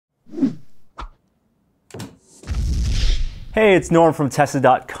Hey, it's Norm from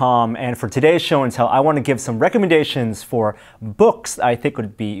Tested.com, and for today's show and tell, I want to give some recommendations for books I think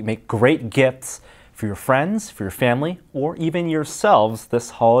would make great gifts for your friends, for your family, or even yourselves this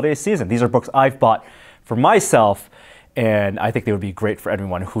holiday season. These are books I've bought for myself, and I think they would be great for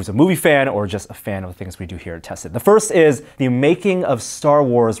everyone who's a movie fan or just a fan of the things we do here at Tested. The first is The Making of Star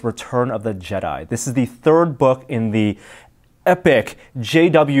Wars: Return of the Jedi. This is the third book in the epic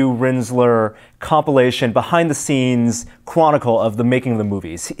J.W. Rinzler compilation, behind-the-scenes chronicle of the making of the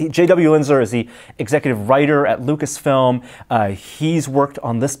movies. J.W. Rinzler is the executive writer at Lucasfilm. He's worked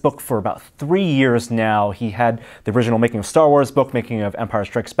on this book for about 3 years now. He had the original Making of Star Wars book, Making of Empire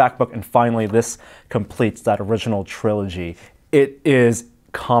Strikes Back book, and finally this completes that original trilogy. It is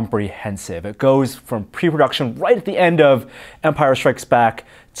comprehensive. It goes from pre-production right at the end of Empire Strikes Back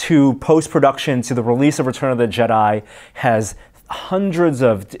to post-production to the release of Return of the Jedi, has hundreds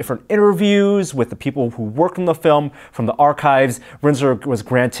of different interviews with the people who worked on the film from the archives. Rinzler was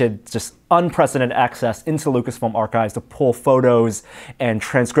granted just unprecedented access into Lucasfilm archives to pull photos and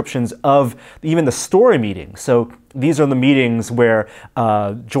transcriptions of even the story meetings. So these are the meetings where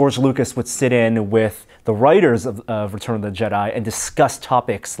George Lucas would sit in with the writers of Return of the Jedi and discuss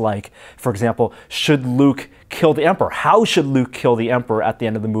topics like, for example, should Luke kill the Emperor? How should Luke kill the Emperor at the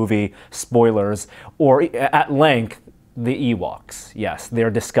end of the movie? Spoilers. Or at length, the Ewoks. Yes, they're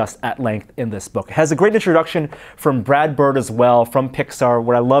discussed at length in this book. It has a great introduction from Brad Bird as well, from Pixar.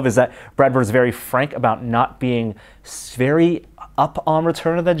 What I love is that Brad Bird is very frank about not being very up on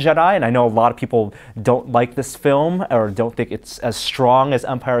Return of the Jedi, and I know a lot of people don't like this film or don't think it's as strong as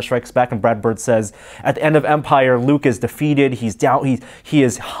Empire Strikes Back, and Brad Bird says at the end of Empire, Luke is defeated, he's down, he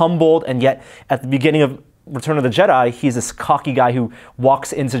is humbled, and yet at the beginning of Return of the Jedi, he's this cocky guy who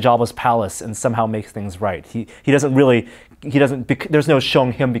walks into Jabba's palace and somehow makes things right. There's no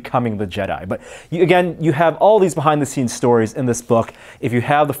showing him becoming the Jedi. But again, you have all these behind-the-scenes stories in this book. If you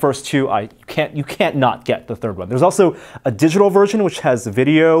have the first two, you can't not get the third one. There's also a digital version which has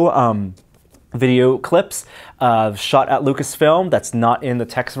video clips shot at Lucasfilm that's not in the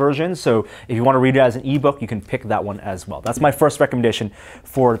text version. So if you want to read it as an ebook, you can pick that one as well. That's my first recommendation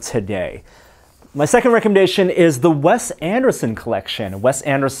for today. My second recommendation is the Wes Anderson collection. Wes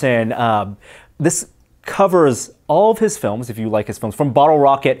Anderson, this covers all of his films, if you like his films, from Bottle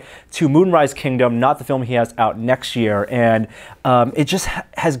Rocket to Moonrise Kingdom, not the film he has out next year. And it just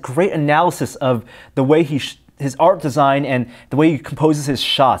has great analysis of the way his art design and the way he composes his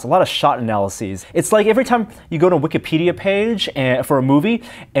shots, a lot of shot analyses. It's like every time you go to a Wikipedia page for a movie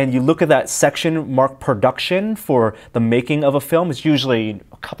and you look at that section marked production for the making of a film, it's usually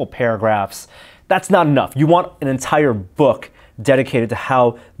a couple paragraphs. That's not enough. You want an entire book dedicated to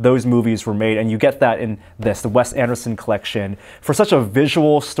how those movies were made, and you get that in the Wes Anderson collection. For such a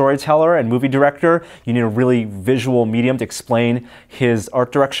visual storyteller and movie director, you need a really visual medium to explain his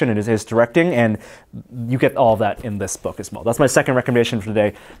art direction and his directing, and you get all that in this book as well. That's my second recommendation for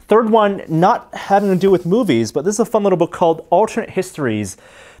today. Third one, not having to do with movies, but this is a fun little book called Alternate Histories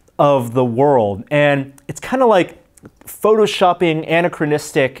of the World, and it's kind of like photoshopping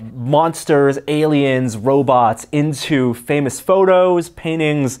anachronistic monsters, aliens, robots into famous photos,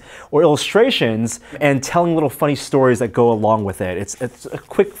 paintings, or illustrations, and telling little funny stories that go along with it. It's a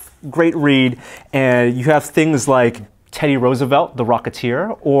quick, great read, and you have things like Teddy Roosevelt, the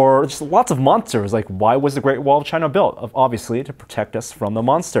Rocketeer, or just lots of monsters, like why was the Great Wall of China built? Obviously, to protect us from the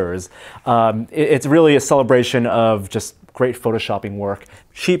monsters. It's really a celebration of just great photoshopping work.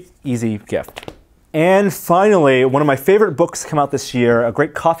 Cheap, easy gift. And finally, one of my favorite books to come out this year, a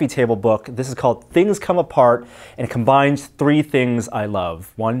great coffee table book. This is called Things Come Apart, and it combines three things I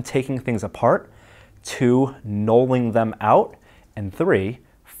love. 1, taking things apart. 2, knolling them out. And 3,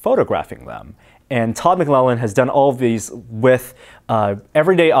 photographing them. And Todd McClellan has done all of these with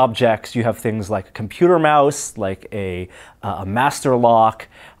everyday objects. You have things like a computer mouse, like a master lock,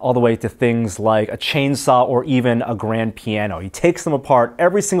 all the way to things like a chainsaw or even a grand piano. He takes them apart,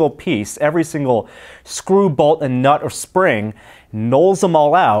 every single piece, every single screw, bolt, and nut or spring, knolls them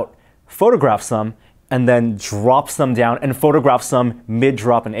all out, photographs them, and then drops them down and photographs them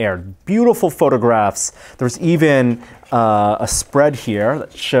mid-drop in air. Beautiful photographs. There's even a spread here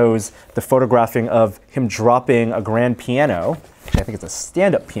that shows the photographing of him dropping a grand piano, which I think is a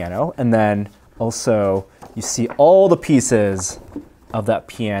stand-up piano, and then also you see all the pieces of that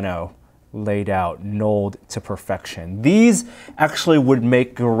piano laid out, knolled to perfection. These actually would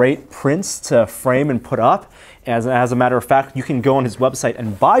make great prints to frame and put up. As a matter of fact, you can go on his website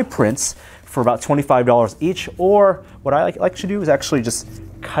and buy prints for about $25 each, or what I like to do is actually just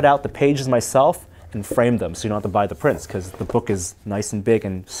cut out the pages myself and frame them so you don't have to buy the prints because the book is nice and big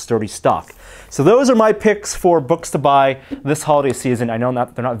and sturdy stock. So those are my picks for books to buy this holiday season. I know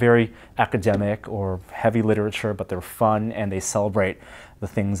they're not very academic or heavy literature, but they're fun and they celebrate the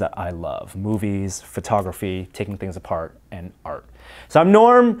things that I love: movies, photography, taking things apart, and art. So I'm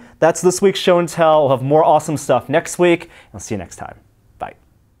Norm. That's this week's show and tell. We'll have more awesome stuff next week. I'll see you next time.